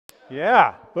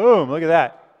Yeah, boom, look at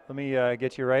that. Let me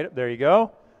get you right up. There you go.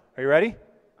 Are you ready?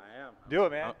 I am. Do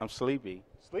it, man. I'm sleepy.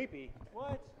 Sleepy.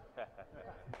 What?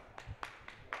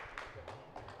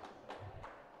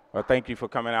 Well, thank you for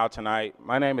coming out tonight.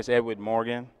 My name is Edward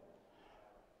Morgan.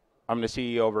 I'm the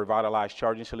CEO of Revitalize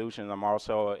Charging Solutions. I'm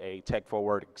also a tech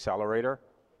forward accelerator.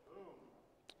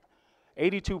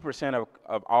 82%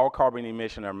 of all carbon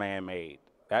emissions are man-made.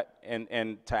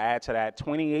 And to add to that,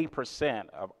 28%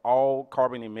 of all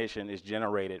carbon emission is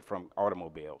generated from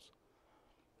automobiles.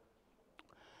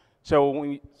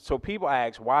 So people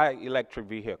ask, why electric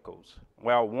vehicles?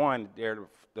 Well, one, they're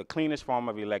the cleanest form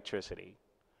of electricity.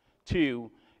 Two,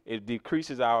 it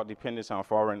decreases our dependence on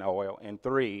foreign oil. And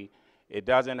three, it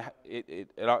doesn't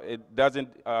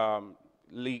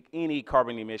leak any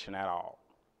carbon emission at all.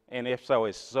 And if so,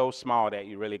 it's so small that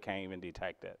you really can't even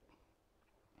detect it.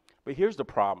 But here's the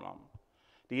problem.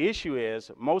 The issue is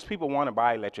most people want to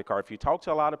buy an electric car. If you talk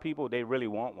to a lot of people, they really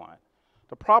want one.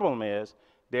 The problem is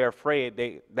they're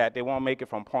afraid that they won't make it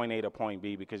from point A to point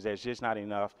B because there's just not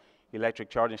enough electric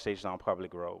charging stations on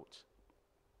public roads.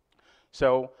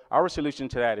 So our solution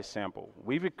to that is simple.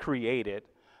 We've created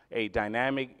a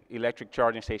dynamic electric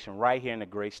charging station right here in the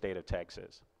great state of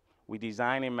Texas. We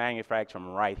design and manufacture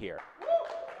them right here.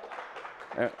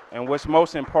 And what's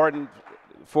most important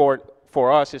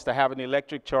for us is to have an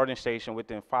electric charging station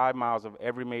within 5 miles of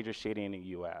every major city in the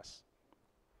US.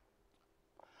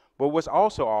 But what's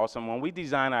also awesome, when we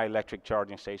design our electric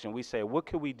charging station, we say, what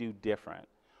could we do different?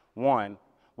 One,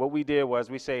 what we did was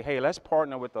we say, hey, let's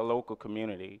partner with the local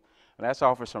community and let's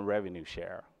offer some revenue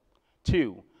share.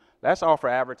 Two, let's offer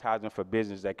advertising for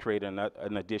business that create an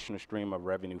additional stream of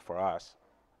revenue for us.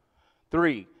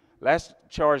 Three, let's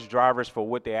charge drivers for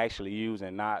what they actually use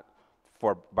and not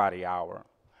by the hour.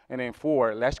 And then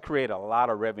four, let's create a lot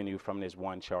of revenue from this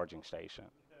one charging station.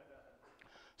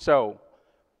 So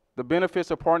the benefits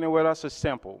of partnering with us is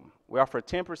simple. We offer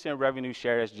 10% revenue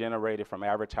share that's generated from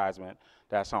advertisement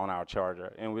that's on our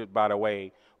charger. And by the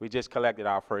way, we just collected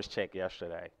our first check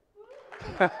yesterday.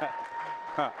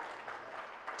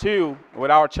 Two,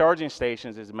 with our charging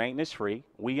stations, it's maintenance free.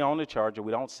 We own the charger,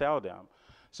 we don't sell them.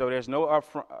 So there's no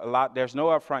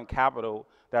upfront capital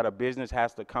that a business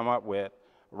has to come up with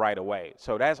right away.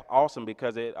 So that's awesome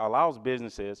because it allows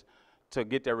businesses to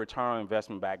get their return on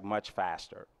investment back much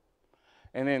faster.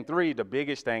 And then three, the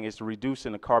biggest thing is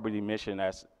reducing the carbon emission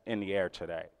that's in the air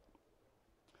today.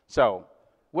 So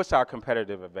what's our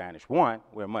competitive advantage? One,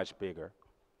 we're much bigger.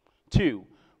 Two,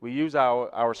 we use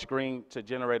our screen to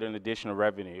generate an additional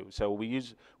revenue. So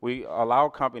we allow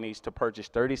companies to purchase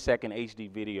 30-second HD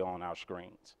video on our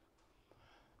screens.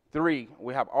 Three,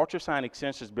 we have ultrasonic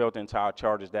sensors built into our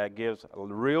chargers that gives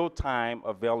real-time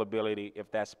availability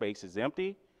if that space is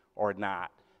empty or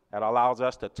not. That allows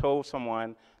us to tow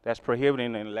someone that's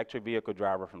prohibiting an electric vehicle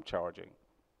driver from charging.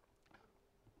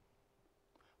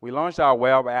 We launched our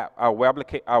web app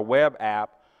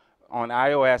on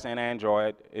iOS and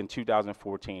Android in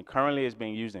 2014. Currently, it's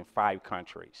being used in 5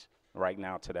 countries right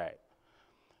now today.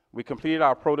 We completed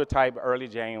our prototype early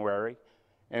January,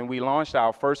 and we launched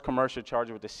our first commercial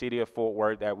charger with the city of Fort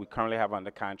Worth that we currently have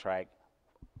under contract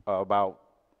about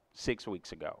 6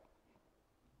 weeks ago.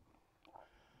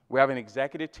 We have an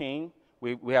executive team.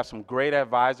 We have some great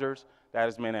advisors that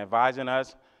has been advising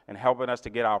us and helping us to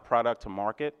get our product to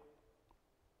market.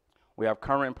 We have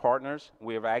current partners.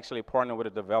 We have actually partnered with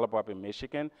a developer up in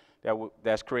Michigan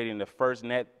that's creating the first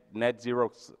net zero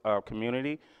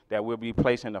community that will be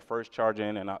placing the first charger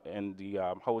in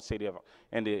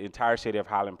the entire city of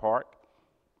Highland Park.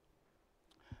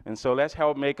 And so let's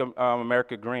help make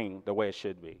America green the way it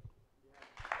should be.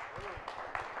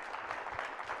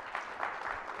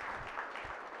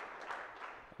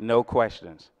 No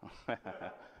questions. Go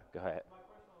ahead.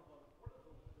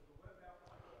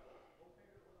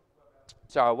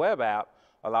 So our web app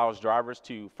allows drivers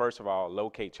to, first of all,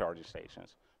 locate charging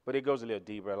stations. But it goes a little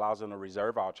deeper. It allows them to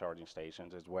reserve our charging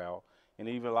stations as well. And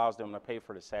it even allows them to pay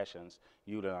for the sessions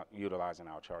utilizing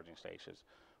our charging stations.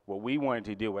 What we wanted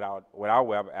to do with our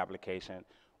web application,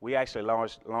 we actually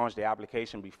launched the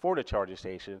application before the charging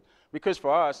station because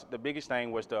for us, the biggest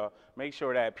thing was to make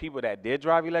sure that people that did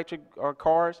drive electric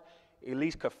cars at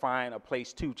least could find a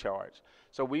place to charge.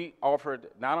 So we offered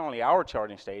not only our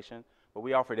charging station, but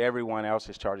we offered everyone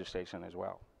else's charging station as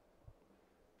well.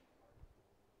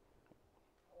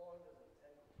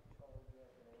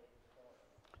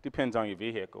 Depends on your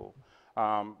vehicle.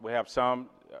 We have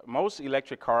most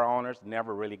electric car owners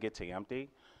never really get to empty.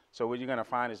 So what you're gonna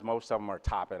find is most of them are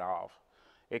topping off.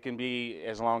 It can be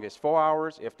as long as 4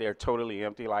 hours if they're totally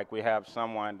empty, like we have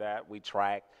someone that we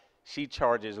track. she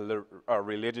charges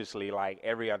religiously like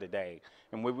every other day.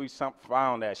 And we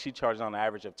found that she charges on an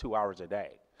average of 2 hours a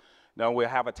day. Now we'll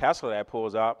have a Tesla that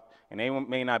pulls up, and they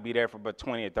may not be there for but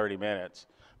 20 or 30 minutes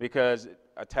because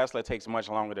a Tesla takes much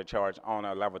longer to charge on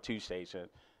a level 2 station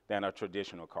than a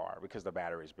traditional car because the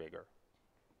battery is bigger.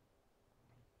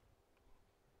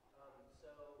 So,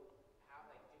 how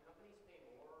like do companies pay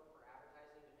more for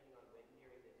advertising depending on when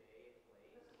during the day it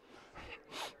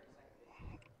plays?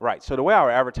 Right. So the way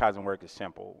our advertising work is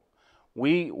simple.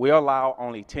 We allow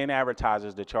only 10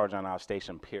 advertisers to charge on our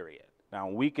station, period. Now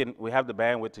we have the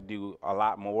bandwidth to do a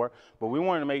lot more, but we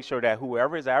want to make sure that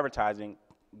whoever is advertising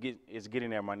is getting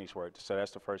their money's worth. So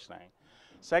that's the first thing.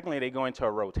 Secondly, they go into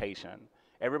a rotation.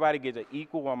 Everybody gets an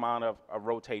equal amount of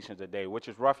rotations a day, which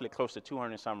is roughly close to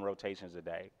 200 some rotations a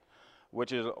day,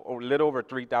 which is a little over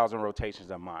 3,000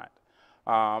 rotations a month.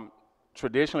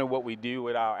 Traditionally, what we do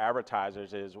with our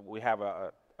advertisers is we have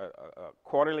a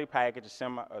quarterly package,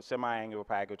 a semi-annual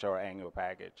package, or annual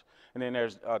package. And then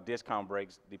there's discount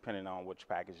breaks depending on which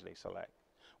package they select.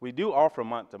 We do offer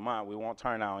month to month. We won't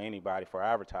turn down anybody for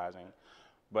advertising,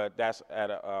 but that's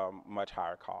at a much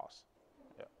higher cost.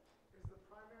 Yeah. Is the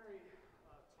primary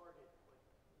target like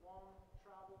long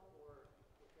travel or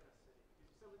within a city? Because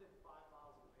you said within 5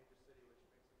 miles of a major city,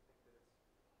 which makes me think that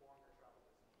it's longer travel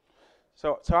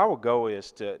distance. So our goal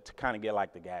is to kind of get like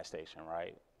the gas station,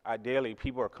 right? Ideally,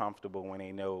 people are comfortable when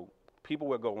they know, people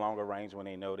will go longer range when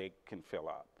they know they can fill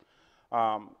up.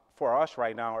 For us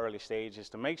right now, early stage, is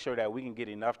to make sure that we can get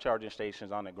enough charging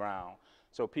stations on the ground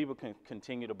so people can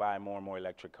continue to buy more and more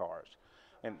electric cars.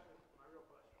 And My real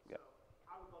question. yeah. So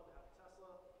I would love to have a Tesla.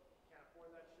 Can't afford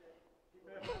that shit.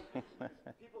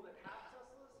 People that have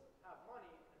Teslas have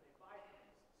money and they buy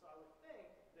things. So I would think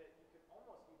that you could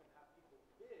almost even have people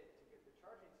bid to get the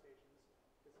charging stations.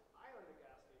 Because if I owned a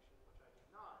gas station, which I do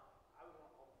not, I would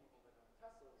want all the people that own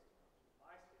Teslas to come to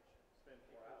my station. Spend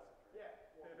 4 hours. Yeah,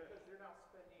 well, because they're not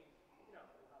spending, you know,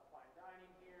 we'll have fine dining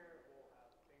here, we'll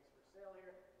have things for sale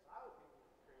here. So I would think we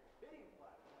could create a bidding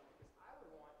platform because I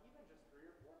would want even just 3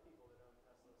 or 4 people that own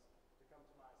Teslas to come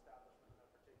to my establishment on a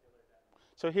particular day.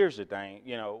 So here's the thing,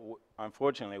 you know,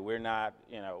 unfortunately, we're not,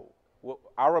 you know,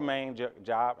 our main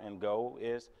job and goal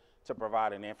is to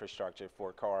provide an infrastructure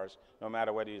for cars, no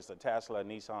matter whether it's a Tesla, a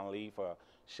Nissan Leaf, or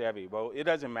Chevy, but it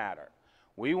doesn't matter.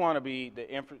 We want to be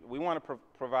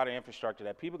provide an infrastructure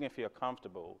that people can feel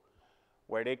comfortable,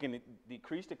 where they can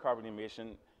decrease the carbon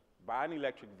emission, buy an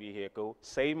electric vehicle,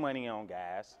 save money on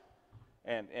gas,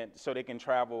 and so they can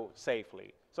travel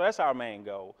safely. So that's our main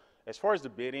goal. As far as the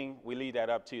bidding, we leave that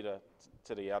up to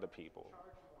the other people.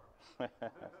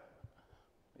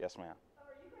 Yes, ma'am.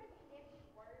 Are you guys connected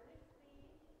wirelessly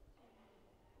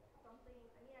to something?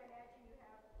 I mean, I imagine you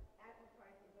have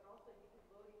advertising, but also you can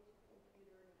load it to the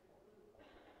computer and you can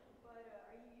move. But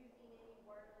are you using any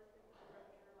wireless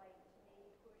infrastructure, like to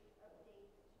maybe push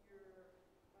updates to your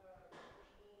machine?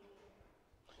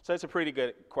 So that's a pretty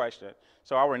good question.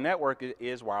 So our network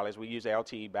is wireless. We use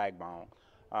LTE backbone.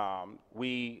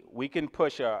 We can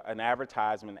push an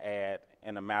advertisement ad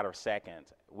in a matter of seconds.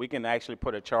 We can actually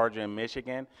put a charger in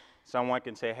Michigan. Someone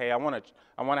can say, hey, I want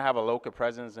to have a local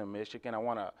presence in Michigan. I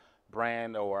want to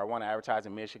brand or I want to advertise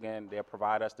in Michigan. They'll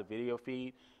provide us the video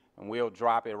feed, and we'll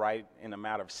drop it right in a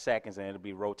matter of seconds, and it'll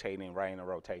be rotating right in the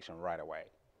rotation right away.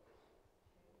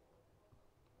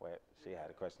 Well, she had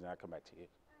a question. I'll come back to you.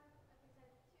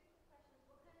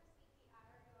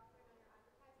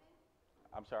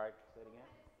 I'm sorry, say it again.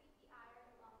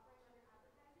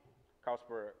 Cost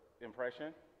per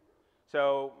impression?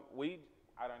 So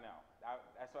I don't know.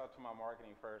 That's up to my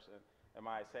marketing person and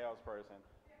my salesperson.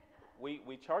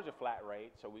 We charge a flat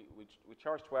rate, so we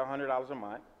charge $1,200 a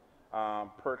month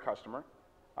per customer.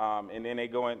 And then they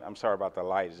go in, I'm sorry about the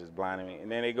lights, it's blinding me.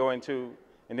 And then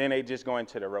they just go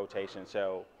into the rotation.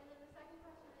 So.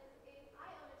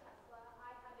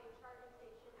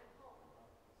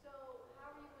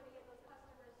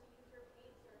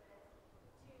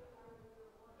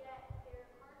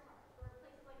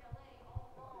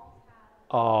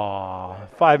 Oh,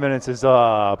 5 minutes is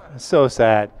up. So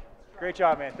sad. Great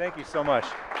job, man. Thank you so much.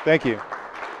 Thank you.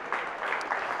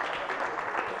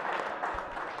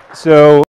 So